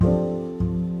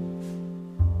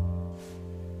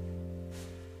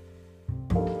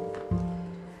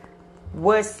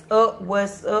What's up,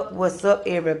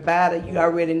 everybody? You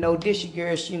already know this your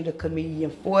girl, she the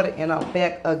comedian 40, and I'm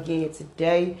back again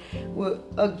today with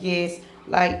a guest.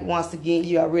 Like, once again,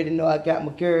 you already know I got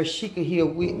my girl Sheikah here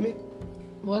with me.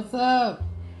 What's up?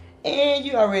 And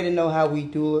you already know how we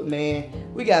do it,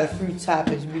 man. We got a few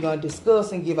topics we're going to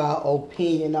discuss and give our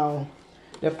opinion on.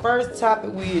 The first topic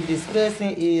we're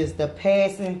discussing is the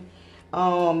passing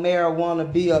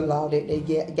marijuana bill law that they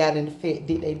got in effect.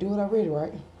 Did they do it already,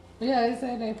 right? Yeah, they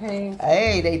said they passed.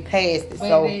 Hey, they passed it. But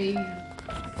So,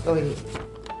 go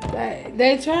ahead.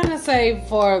 They trying to say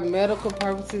for medical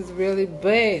purposes, really,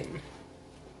 but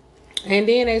and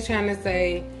then they trying to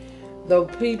say the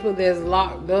people that's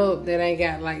locked up that ain't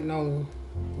got like no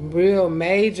real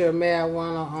major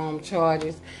marijuana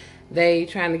charges, they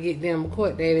trying to get them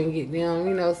caught. They didn't get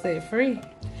them, set free.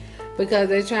 Because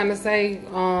they're trying to say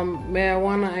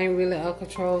marijuana ain't really a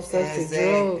controlled substance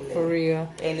drug for real.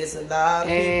 And it's a lot of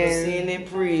people sitting in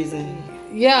prison.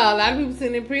 Yeah, a lot of people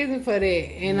sitting in prison for that.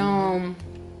 And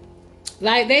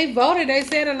like they voted, they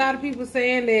said a lot of people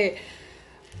saying that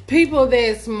people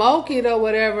that smoke it or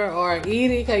whatever or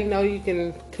eat it, because you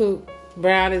can cook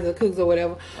brownies or cookies or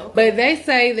whatever. Okay. But they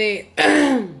say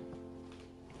that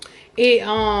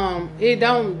it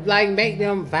don't like make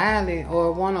them violent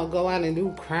or want to go out and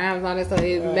do crimes and all that stuff.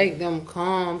 It make them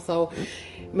calm. So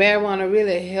marijuana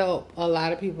really help a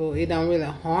lot of people. It don't really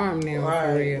harm them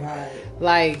for real.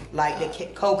 Right. Like the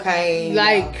cocaine,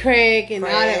 like crack and all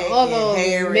that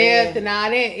other meth and all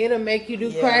that. It'll make you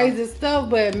do crazy stuff.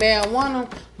 But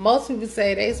marijuana, most people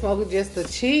say they smoke it just to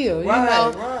chill.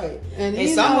 Right. And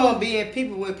some of them being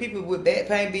people with back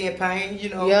pain, being pain.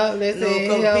 Yeah, they say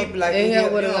it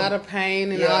help with a lot of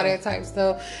pain and all that type of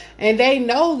stuff. And they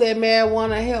know that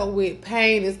marijuana help with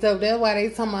pain and stuff. That's why they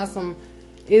talking about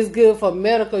it's good for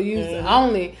medical use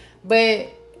only. But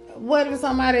what if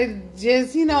somebody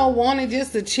just, wanted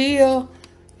just to chill?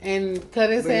 And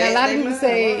because they say a lot of people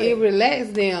say it relax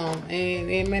them.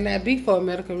 And it may not be for a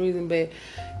medical reason, but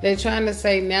they're trying to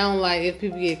say now, like, if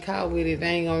people get caught with it, they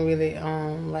ain't going to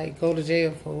really, go to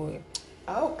jail for it.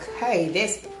 Okay,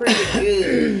 that's pretty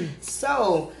good.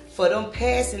 So, for them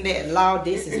passing that law,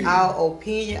 this is our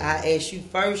opinion. I ask you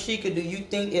first, Sheikah, do you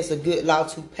think it's a good law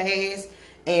to pass?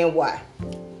 And why?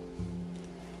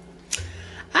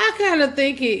 I kind of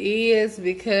think it is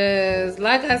because,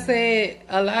 like I said,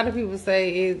 a lot of people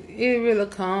say it really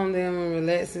calms them and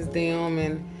relaxes them,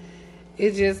 and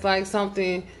it's just like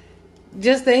something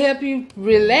just to help you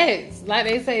relax. Like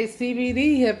they say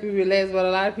CBD help you relax, but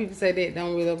a lot of people say that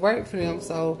don't really work for them.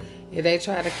 So if they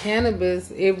try the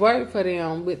cannabis, it worked for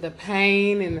them with the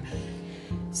pain and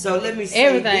so let me say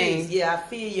everything. This. Yeah, I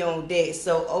feel you on that.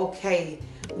 So okay.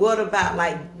 What about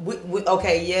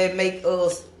it make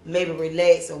us maybe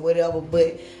relax or whatever,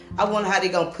 but I wonder how they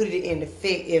gonna put it in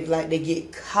effect if like they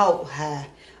get caught high.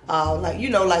 Like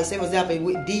say for example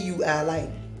with DUI, like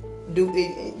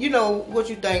what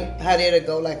you think how that'll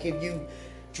go? Like if you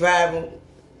driving,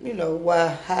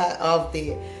 while high off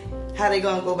there, how they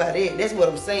gonna go about that? That's what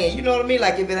I'm saying. You know what I mean?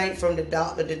 Like if it ain't from the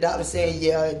doctor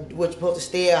saying what you're supposed to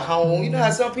stay at home. You know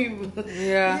how some people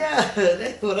yeah,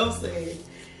 that's what I'm saying.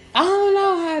 I don't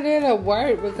know how that'll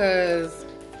work because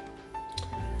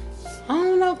I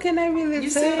don't know. Can they really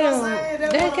tell?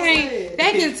 They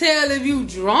can tell if you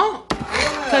drunk.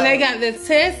 Cause they got the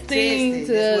testing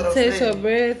to test your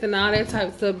breath and all that type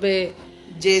of stuff. But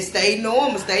just stay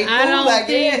normal, stay cool. I don't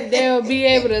think they'll be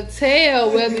able to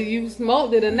tell whether you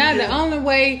smoked it or not. The only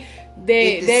way that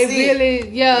they really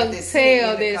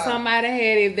tell that somebody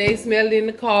had it if they smelled it in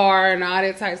the car and all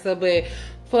that type of stuff. But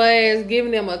for as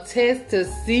giving them a test to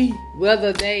see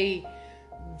whether they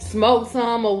smoke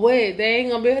some or what, they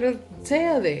ain't gonna be able to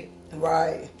tell that.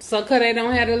 Right. So cause they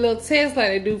don't have a little test like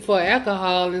they do for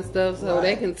alcohol and stuff, so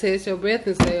they can test your breath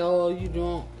and say, oh, you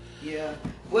drunk. Yeah.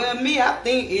 Well, I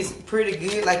think it's pretty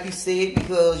good, like you said,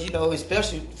 because,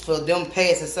 especially for them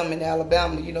passing something in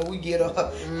Alabama, we get a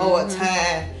hard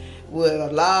time with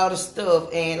a lot of stuff.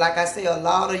 And like I said, a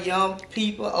lot of young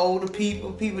people, older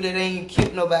people that ain't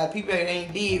killed nobody, people that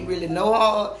ain't did really no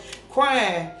hard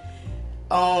crime,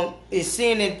 is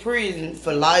sitting in prison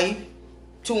for life,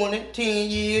 10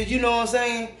 years, you know what I'm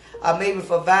saying? Or maybe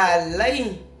for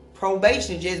violating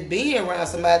probation, just being around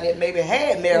somebody that maybe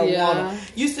had marijuana. Yeah.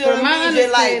 You see what I mean?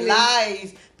 Just like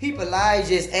lives, people lives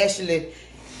just actually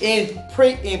in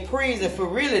prison for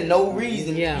really no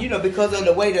reason. Yeah. Because of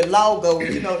the way the law goes.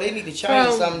 They need to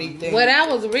change some of these things. What I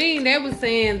was reading, they were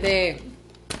saying that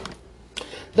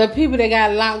the people that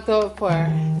got locked up for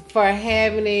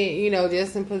having it,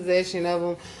 just in possession of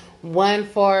them, one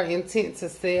for intent to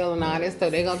sell and all that stuff,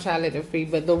 they're gonna try to let them free.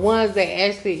 But the ones that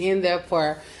actually in there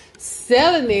for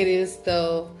selling it and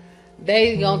stuff,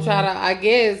 they gonna try to, I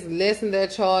guess, lessen their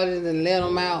charges and let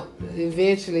them out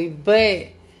eventually. But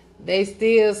they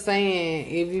still saying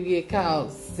if you get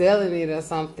caught selling it or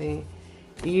something,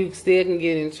 you still can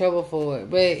get in trouble for it.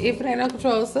 But if it ain't no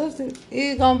controlled substance,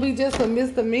 it's gonna be just a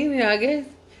misdemeanor, I guess.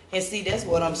 And see, that's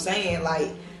what I'm saying. Like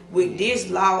with this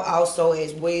law also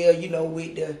as well, you know,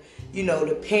 with the, you know,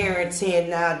 the parenting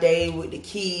nowadays with the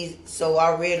kids. So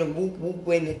I read a whoop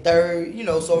in the third, you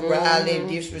know, so rowdy and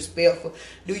disrespectful.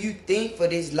 Do you think for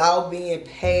this law being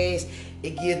passed,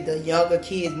 it gives the younger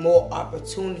kids more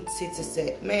opportunity to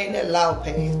say, man, that law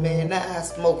passed, man, now I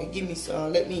smoke it, give me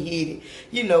some, let me hit it.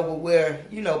 You know, but where,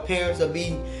 you know, parents will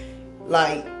be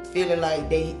like feeling like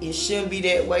it shouldn't be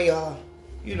that way, or,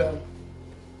 you know,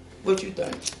 what you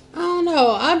think? I don't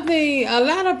know. I think a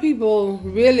lot of people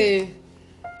really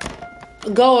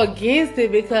go against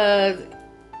it because,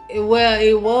 well,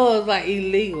 it was like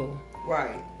illegal.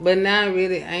 Right. But now it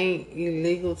really ain't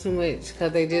illegal too much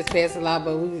because they just passed a law,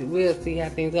 but we'll see how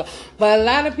things go. But a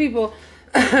lot of people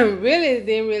really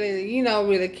didn't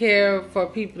really care for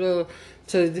people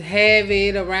to have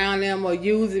it around them or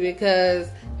use it because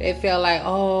they felt like,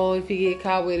 oh, if you get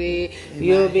caught with it,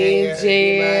 you'll be in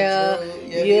jail,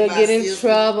 you'll get in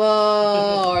trouble,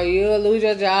 or you'll lose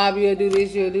your job, you'll do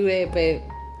this, you'll do that.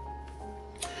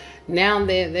 But now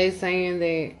that they saying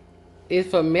that it's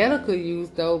for medical use,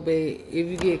 though, but if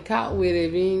you get caught with it,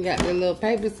 if you ain't got the little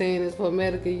paper saying it's for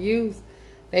medical use,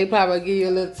 they probably give you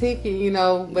a little ticket, you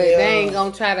know, but they ain't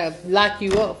gonna try to lock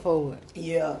you up for it.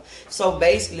 Yeah. So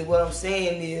basically what I'm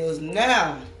saying is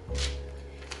now,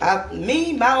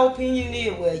 my opinion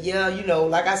is, well, yeah, you know,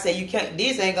 like I said, you can't,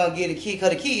 this ain't gonna get a kid,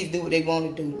 because the kids do what they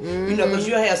want to do. You know, because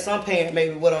you'll have some parents,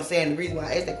 maybe what I'm saying, the reason why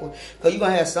I asked that question, because you're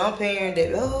gonna have some parents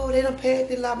that, oh, they done passed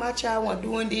this law, my child wasn't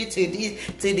doing this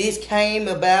till this came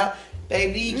about.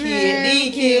 Baby,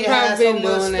 these kids have so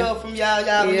much stuff from y'all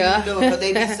don't even know, because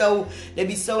they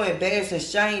be so embarrassed and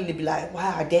ashamed to be like,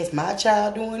 wow, that's my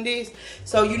child doing this.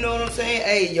 So you know what I'm saying?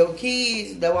 Hey, your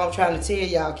kids, that's what I'm trying to tell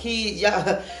y'all. Kids,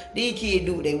 these kids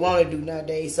do what they want to do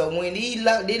nowadays. So when this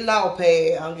law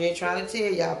passed, I'm just trying to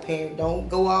tell y'all parents, don't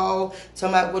go all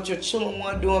talking about what your children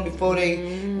weren't doing before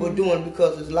they were doing,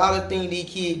 because there's a lot of things these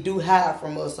kids do hide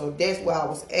from us. So that's why I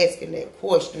was asking that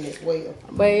question as well.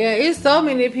 But yeah, it's so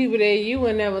many people that you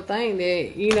would never think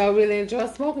that, you know, really enjoy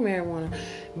smoking marijuana.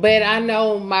 But I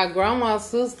know my grandma's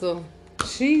sister,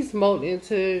 she smoked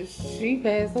until she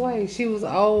passed away. She was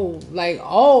old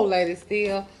lady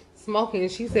still smoking.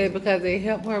 She said because it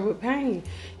helped her with pain.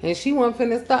 And she wasn't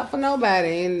finna stop for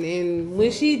nobody. And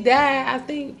when she died, I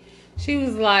think she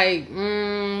was like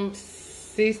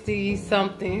 60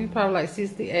 something, probably like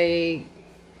 68.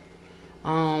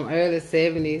 Early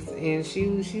 70s, and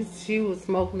she was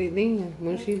smoking it then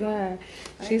when she died.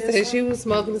 She said she was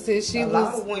smoking it since she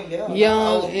was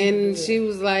young, and she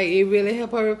was like, it really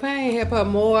helped her with pain, helped her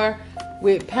more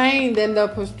with pain than the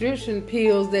prescription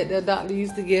pills that the doctor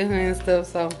used to give her and stuff.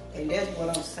 So, and that's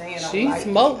what I'm saying. She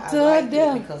smoked to her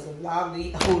death because a lot of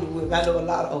the older women, I know a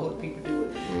lot of older people do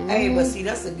it. Hey, but see,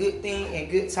 that's a good thing and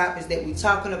good topics that we're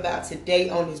talking about today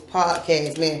on this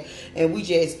podcast, man. And we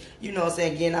just, you know what I'm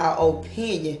saying, getting our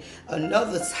opinion.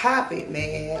 Another topic,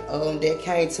 man, that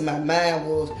came to my mind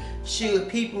was, should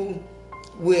people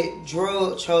with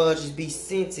drug charges be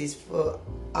sentenced for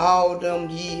all them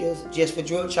years just for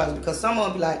drug charges? Because some of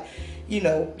them be like, you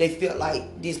know, they feel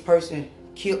like this person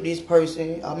killed this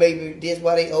person, or maybe that's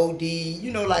why they OD.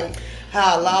 You know, like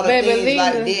how a lot of things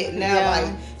like that now.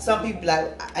 Like some people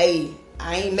like, hey,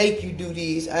 I ain't make you do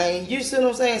this. I ain't. You see what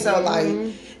I'm saying? So like,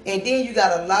 and then you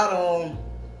got a lot of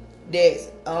that's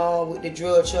with the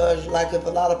drug charge. Like if a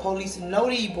lot of police know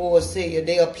these boys say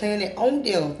they are planning on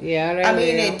them. Yeah, I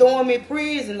mean they throw them in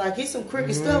prison. Like it's some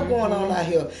crooked stuff going on out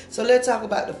here. So let's talk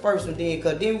about the first one then,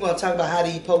 because then we're gonna talk about how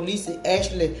these police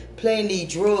actually playing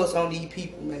these drugs on these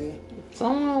people, man.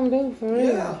 Some of them do, for real.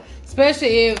 Yeah.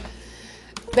 Especially if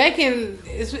they can,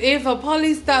 if a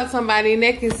police stop somebody and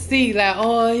they can see like,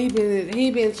 oh, he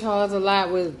been charged a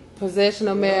lot with possession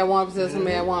of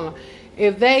marijuana.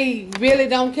 If they really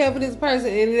don't care for this person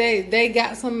and they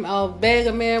got some bag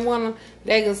of marijuana,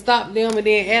 they can stop them and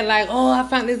then act like, oh, I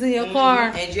found this in your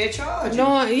car. And just charge you.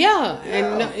 No,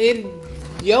 and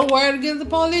your word against the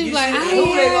police, you like,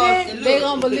 they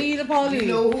gonna believe the police. You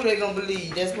know who they gonna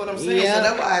believe. That's what I'm saying. Yeah. So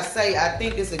that's why I say I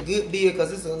think it's a good deal,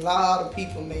 because it's a lot of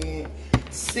people, man,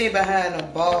 sitting behind a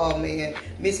bar, man,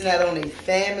 missing out on their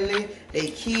family,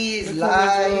 their kids'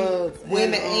 lives,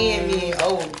 women and men.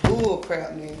 Oh, bull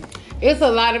crap, man. It's a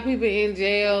lot of people in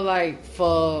jail like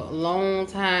for a long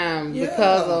time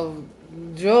because of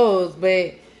drugs,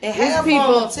 but And half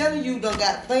people, I'm telling you, done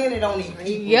got planted on these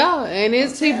people. Yeah, and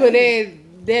it's people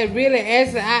that really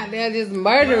actually out there just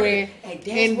murdering, and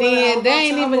then they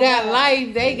ain't even got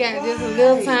life. They got just a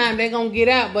little time. They gonna get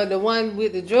out, but the one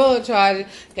with the drug charges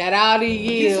got all these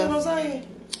years. You see what I'm saying?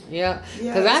 Yeah,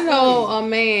 because I know a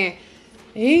man.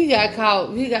 He got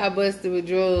caught. He got busted with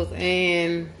drugs,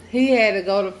 and he had to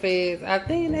go to feds. I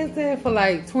think they said for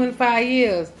like 25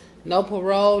 years. No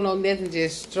parole, no nothing,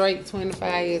 just straight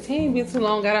 25 years. He ain't been too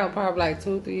long, got out probably like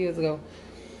 2 or 3 years ago.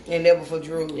 And never for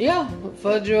drugs. Yeah,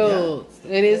 for drugs.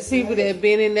 Yeah. And it's people that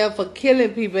been in there for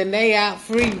killing people and they out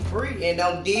free. And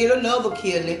done did another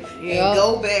killing and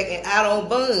go back and out on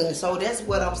bond. So that's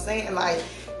what I'm saying. Like,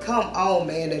 come on,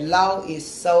 man. The law is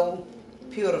so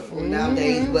beautiful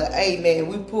nowadays. But hey, man,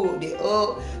 we pulled it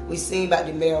up. We seen about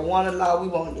the marijuana law. We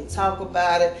wanted to talk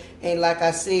about it. And like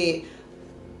I said,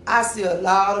 I see a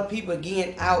lot of people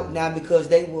getting out now because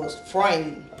they was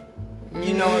framed.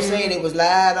 You know what I'm saying? They was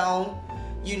lied on.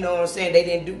 You know what I'm saying?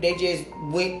 They just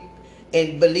went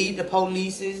and believed the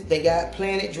police. They got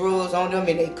planted drugs on them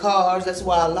in their cars. That's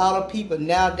why a lot of people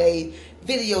nowadays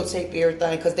videotape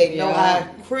everything because they know how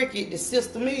crooked the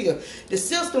system is. The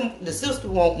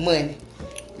system want money.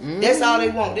 That's all they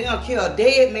want. They don't care. A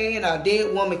dead man or a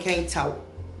dead woman can't talk.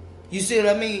 You see what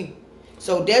I mean?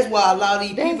 So that's why a lot of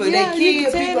these people, they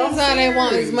kill people. That's all they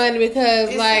want is money because,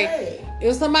 it's like, sad.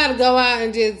 If somebody go out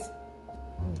and just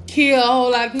kill a whole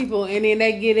lot of people and then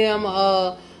they get them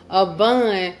a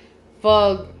bond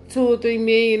for $2 or $3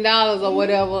 million or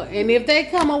whatever, and if they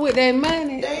come up with that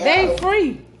money, they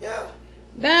free. Yeah.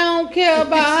 They don't care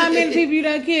about how many people you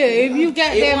done kill. If you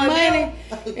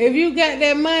got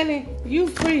that money, you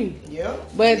free. Yeah.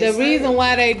 But the reason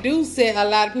why they do set a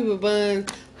lot of people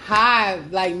bonds high,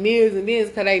 like millions and millions,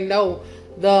 because they know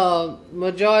the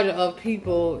majority of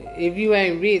people, if you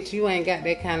ain't rich, you ain't got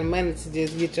that kind of money to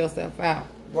just get yourself out.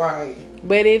 Right.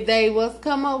 But if they was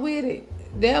come up with it,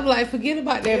 they'll be like, forget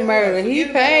about that murder. He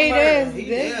paid us.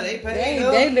 They paid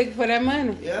They looking for that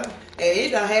money. Yeah. And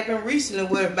it done happened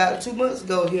recently, about 2 months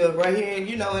ago here, right here,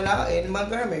 in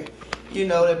Montgomery. You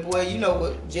know, that boy,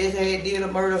 what just had did a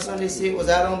murder or something, shit, was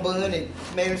out on bond and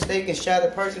made a mistake and shot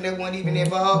a person that wasn't even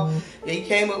involved. They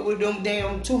came up with them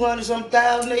damn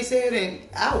 200,000, they said, and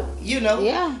out,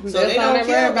 Yeah. So they don't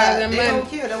care about them. They don't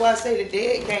care. That's why I say the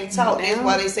dead can't talk. That's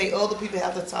why they say other people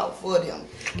have to talk for them.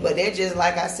 But they're just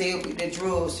like I said with the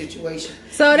drug situation.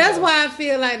 So that's why I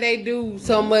feel like they do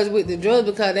so much with the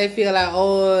drugs, because they feel like,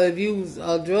 if you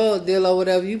a drug dealer or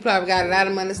whatever, you probably got a lot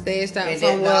of money stashed out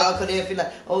somewhere. Because they feel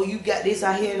like, you got this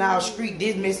out here in our street,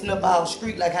 this messing up our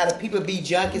street, like how the people be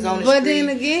junkies on the street. But then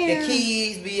again, the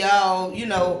kids be all,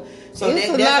 So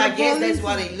I guess that's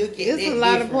why they look at it. It's a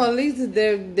lot of police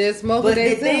they're smoking. But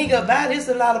the thing about it, it's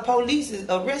a lot of police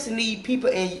arresting these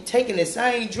people and taking the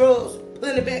same drugs,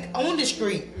 putting it back on the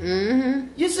street.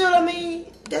 You see what I mean?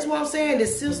 That's what I'm saying. The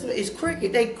system is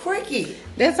crooked. They crooked.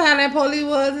 That's how that police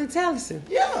was in Tennessee.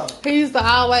 Yeah. He used to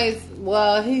always,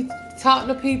 he talk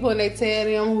to people and they tell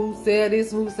him who said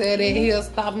this, who said that. He'll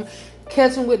stop them,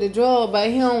 catch them with the drug, but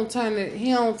he don't turn it in.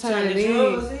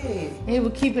 He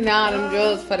was keeping all them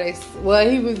drugs for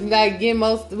he was like getting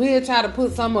he'll try to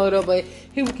put some of it up, but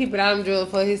he was keeping all them drugs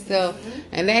for himself.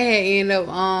 And they had ended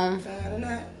up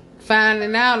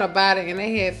finding out about it, and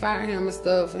they had fired him and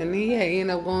stuff, and he had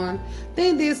ended up going,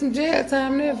 they did some jail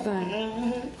time and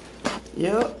everything.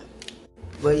 Yep.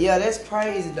 But yeah, that's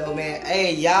crazy though, man.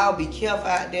 Hey, y'all be careful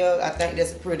out there. I think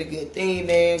that's a pretty good thing,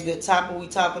 man. Good topic we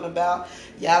talking about.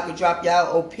 Y'all can drop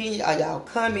y'all opinion or y'all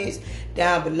comments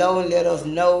down below and let us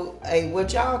know, hey,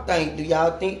 what y'all think. Do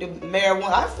y'all think the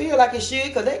marijuana? I feel like it should,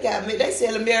 because they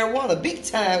selling marijuana big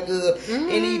time good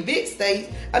in these big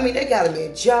states. I mean, they got them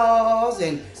in jars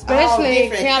and especially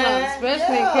in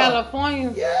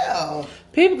California. Yeah.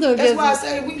 People in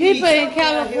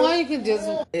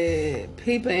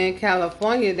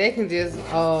California, they can just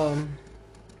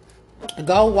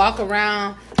go walk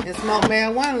around and smoke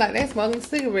marijuana like they smoking a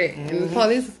cigarette, and the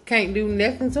police can't do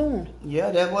nothing to them.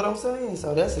 Yeah, that's what I'm saying.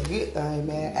 So that's a good thing,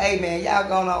 man. Hey, man, y'all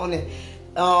going on and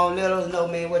let us know,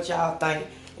 man, what y'all think.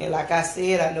 And like I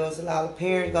said, I know it's a lot of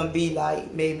parents gonna be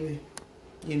like maybe,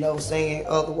 saying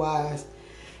otherwise.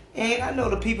 And I know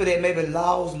the people that maybe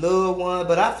lost loved ones,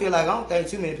 but I feel like I don't think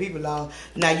too many people lost.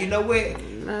 Now, you know what?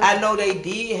 I know they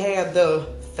did have the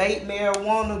fake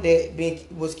marijuana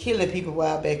that was killing people a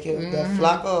while back here, the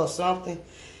Flocka or something.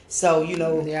 So,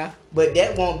 but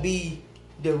that won't be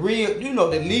the real,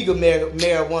 the legal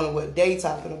marijuana what they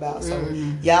talking about. So,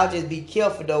 y'all just be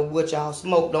careful, though, what y'all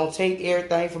smoke. Don't take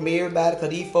everything from everybody, because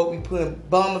these folk be putting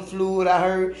bomber fluid, I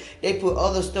heard. They put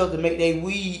other stuff to make their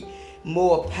weed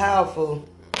more powerful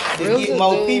get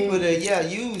more people to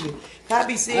use it. I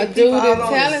be seeing people all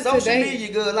on social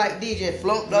media good like DJ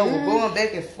flunked over, going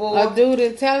back and forth. A dude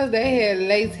in Dallas, they had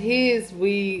laced his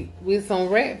weed with some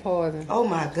rat poison. Oh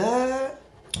my God.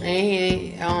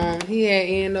 And he had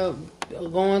ended up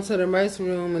going to the emergency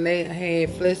room and they had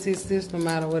flushed his system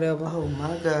out or whatever. Oh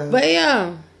my God. But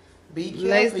yeah. Be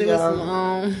careful,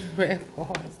 y'all. With some rat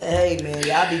poison. Hey man,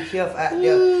 y'all be careful out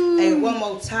there. Hey, one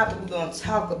more topic we're gonna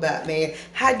talk about, man.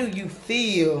 How do you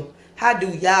feel? How do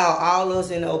y'all, all us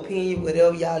in the opinion,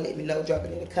 whatever y'all let me know, drop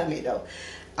it in the comment though.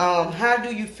 How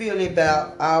do you feel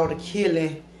about all the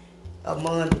killing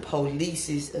among the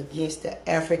police against the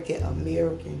African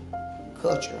American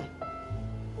culture?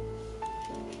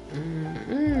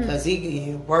 Because it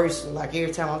getting worse. Like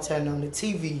every time I'm turning on the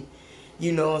TV,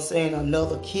 you know what I'm saying,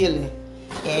 another killing.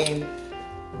 And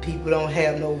people don't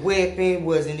have no weapon,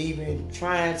 wasn't even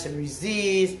trying to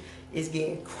resist. It's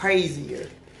getting crazier.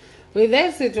 With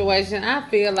that situation, I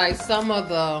feel like some of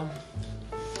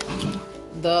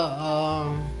the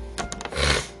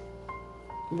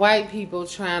white people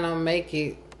trying to make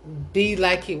it be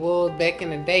like it was back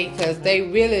in the day, because they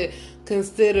really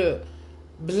consider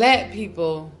black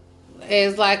people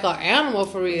as like an animal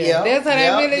for real. That's how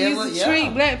they really used to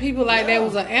treat black people like they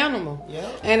was an animal.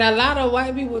 And a lot of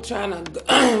white people trying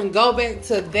to go back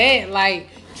to that, like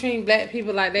treating black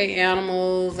people like they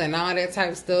animals and all that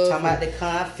type of stuff. Talking about the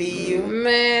cornfield.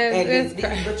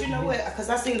 Man, but you know what? Because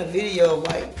I seen a video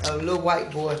of a little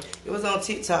white boy. It was on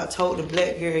TikTok. Told the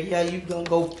black girl, "Yeah, you gonna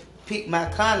go pick my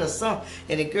corn or something."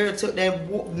 And the girl took that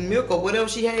milk or whatever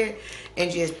she had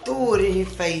and just threw it in his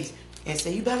face and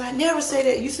said, "You better never say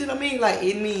that." You see what I mean? Like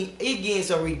it getting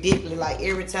so ridiculous. Like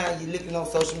every time you're looking on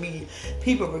social media,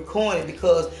 people recording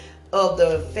because of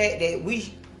the fact that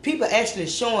people actually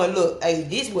showing, look, hey,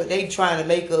 this is what they trying to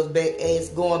make us back as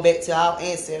going back to our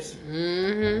ancestors.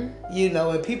 You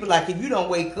know, and people like, if you don't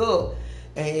wake up,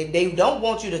 and they don't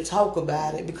want you to talk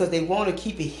about it because they want to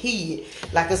keep it hid.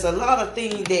 Like it's a lot of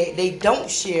things that they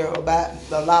don't share about,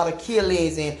 a lot of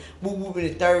killings and whoop in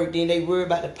the third. Then they worry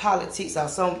about the politics or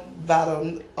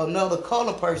about another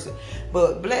color person.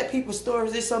 But black people's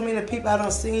stories, there's so many people I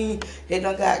done seen that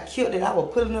done got killed that I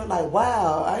was putting up like,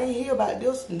 wow, I ain't hear about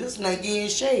this and this not getting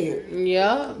shared.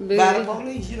 Yeah, by the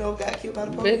police, you know, got killed by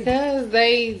the police. Because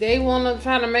they want to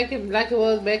try to make it like it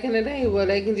was back in the day where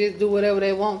they can just do whatever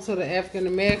they want to the African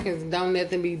Americans, don't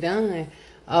nothing be done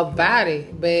about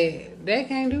it. But they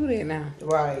can't do that now.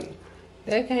 Right.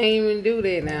 They can't even do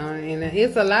that now. And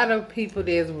it's a lot of people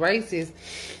that's racist,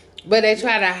 but they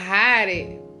try to hide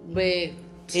it. But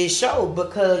it shows,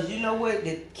 because you know what,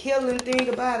 the killing thing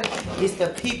about it is the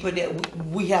people that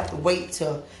we have to wait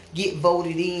to get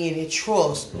voted in and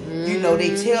trust. You know,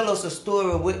 they tell us a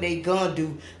story of what they gonna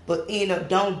do, but end up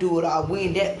don't do it, or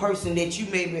when that person that you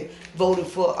maybe voted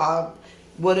for or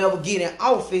whatever get in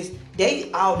office, they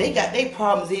got their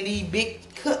problems in these big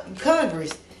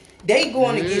Congress. They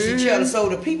going against each other. So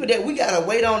the people that we gotta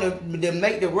wait on to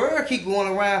make the world keep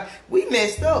going around, we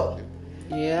messed up.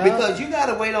 Yeah. Because you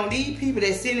gotta wait on these people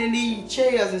that sit in these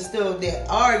chairs and stuff that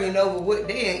arguing over what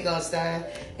they ain't gonna sign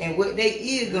and what they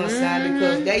is gonna sign,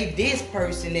 because they this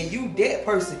person and you that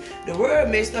person. The world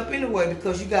messed up anyway,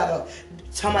 because you gotta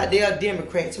talking about they're a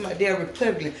Democrat, talking about they're a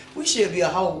Republican. We should be a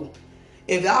whole.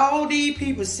 If all these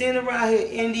people sitting around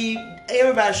here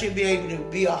everybody should be able to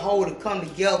be a whole, to come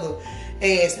together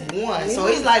as one. So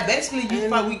it's like basically just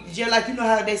like, you know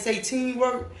how they say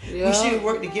teamwork, we should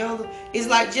work together. It's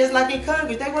like just like in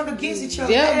Congress, they work against each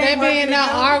other. Yeah, they be in there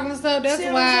arguing stuff.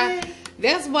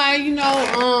 That's why you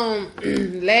know,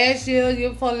 last year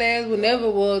before last, whenever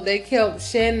it was, they kept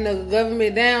shutting the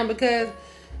government down because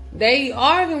they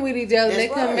arguing with each other. They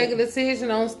couldn't make a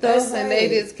decision on stuff, and they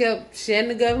just kept shutting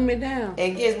the government down.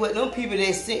 And guess what? Them people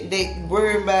they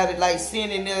worry about it, like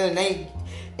sitting there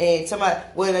and somebody,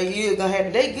 well, you gonna have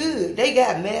it. They good. They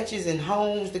got matches and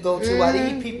homes to go to. While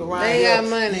these people around they here got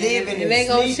money, living and they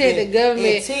gonna shut the government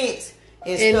in tents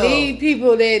and stuff. These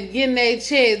people that getting their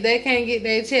checks, they can't get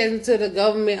their checks until the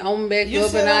government open back up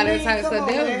and all that type of stuff.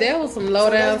 There was some low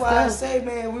down stuff. That's why I say,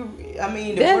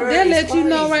 man, they'll let you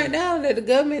know right now that the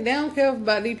government, they don't care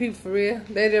about these people for real.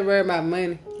 They just worry about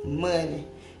money.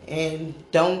 And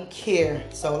don't care.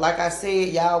 So like I said,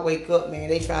 y'all wake up, man.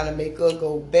 They trying to make us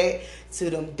go back to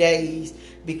them days,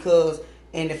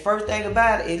 and the first thing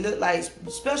about it looked like,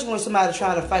 especially when somebody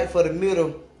trying to fight for the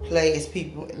middle class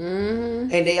people, and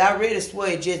they already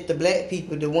swear just the black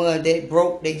people, the one that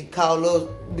broke, they call us,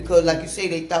 because like you say,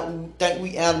 they think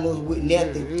we animals with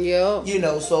nothing. You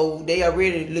know, so they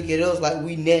already look at us like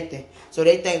we nothing. So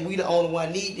they think we the only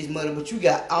one need this money, but you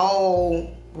got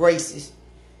all races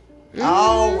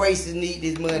All races need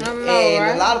this money. I know, and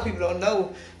right? A lot of people don't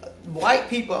know. White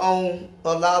people own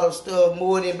a lot of stuff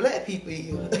more than black people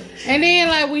is. And then,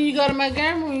 like, when you go to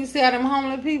Montgomery, you see all them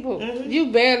homeless people.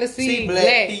 You barely see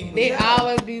black people. They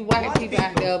always be white people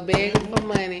out there begging for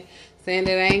money, saying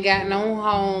that they ain't got no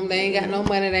home, they ain't got no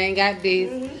money, they ain't got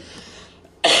this.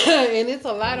 And it's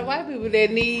a lot of white people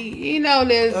that need, you know,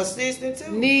 that assistance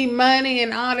too. Need money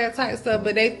and all that type of stuff.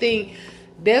 But they think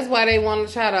that's why they want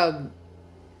to try to,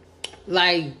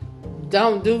 like,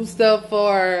 don't do stuff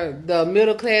for the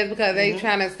middle class, because they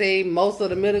trying to say most of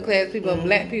the middle class people are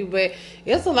black people. But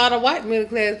it's a lot of white middle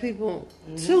class people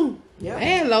too. Yeah.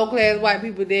 And low class white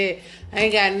people that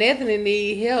ain't got nothing and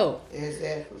need help.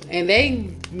 Exactly. And they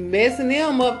messing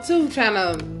them up too, trying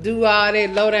to do all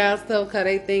that low down stuff, because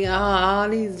they think, all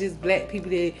these just black people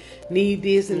that need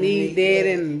this and need that.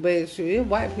 And but sure, it's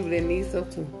white people that need stuff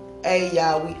too. Hey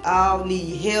y'all, we all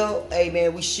need help. Hey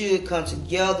man, we should come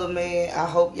together, man. I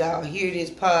hope y'all hear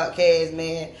this podcast,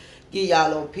 man. Give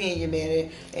y'all an opinion, man.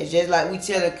 And just like we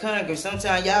tell the Congress,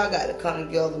 sometimes y'all got to come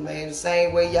together, man. The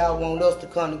same way y'all want us to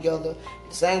come together.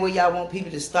 The same way y'all want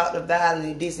people to stop the violence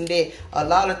and this and that. A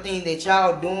lot of things that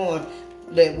y'all doing,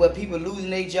 that where people losing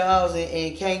their jobs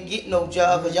and can't get no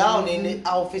job, because y'all in the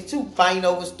office too, fighting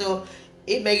over stuff.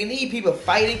 It making these people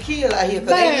fight and kill out here,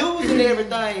 because they losing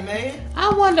everything, man. I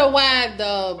wonder why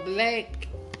the black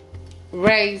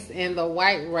race and the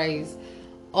white race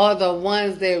are the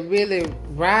ones that really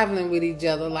rivaling with each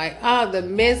other. Like, the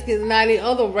Mexicans and all the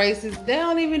other races, they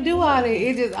don't even do all that.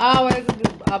 It's just always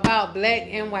about black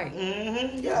and white.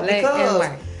 Yeah, black and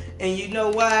white. And you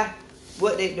know why?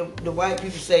 What the white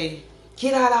people say,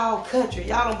 get out of our country.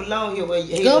 Y'all don't belong here.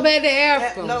 Go back to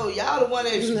Africa. No, y'all the one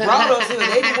that brought us here.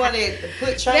 They the one that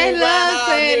put chains around our neck. They love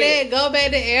saying that. Go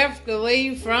back to Africa. Where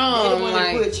you from? They the one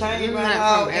that put chains around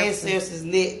our ancestors'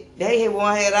 neck. They had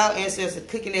our ancestors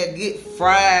cooking that good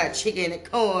fried chicken and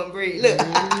cornbread.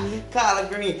 Look, collard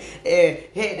green. And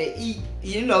had to eat.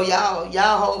 You know,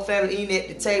 y'all whole family eating at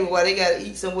the table while they got to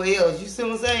eat somewhere else. You see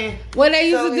what I'm saying? What they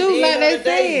used to do, like they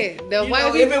said. The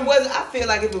white people. If it wasn't, I feel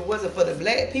like if it wasn't for the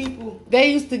black people,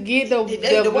 they used to get the white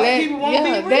black people won't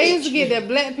be rich. They used to get the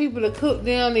black people to cook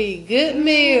them these good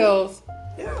meals.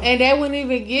 Yeah. And they wouldn't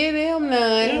even give them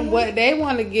none. What they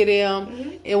want to get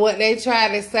them, and what they tried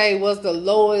to say was the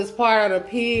lowest part of the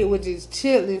pig, which is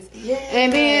chitlins. Yeah.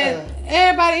 And then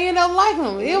everybody ended up liking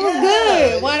them. It was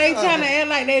good. Why they trying to act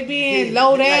like they being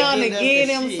low down and give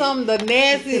them some of the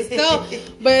nasty stuff?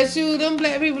 But shoot, them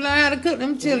black people learn how to cook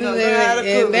them chitlins.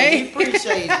 And they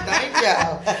appreciate it. Thank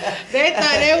y'all. They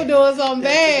thought they were doing something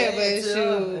bad, but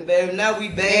shoot. Baby, now we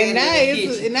bad.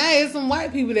 And now it's some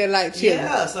white people that like chitlins.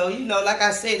 Yeah, so you know, like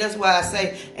I said, that's why I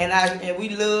say, and we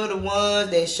love the ones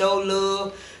that show love.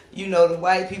 You know, the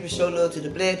white people show love to the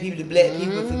black people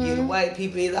forget the white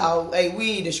people. It's all, hey,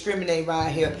 we ain't discriminate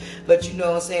around here. But you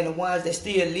know what I'm saying, the ones that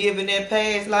still live in their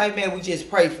past life, man, we just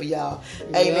pray for y'all.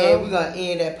 Hey, man, we're going to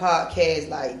end that podcast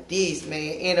like this,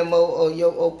 man. Any more or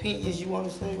your opinions you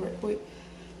want to say real quick?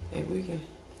 If we can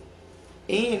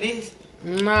end this.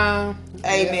 Nah.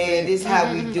 Hey, man, this is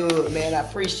how we do it, man. I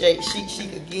appreciate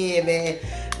Chic again, man.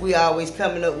 We always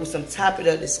coming up with some topic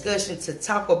of discussion to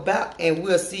talk about, and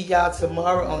we'll see y'all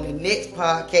tomorrow on the next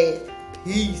podcast.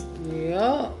 Peace.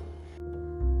 Yeah.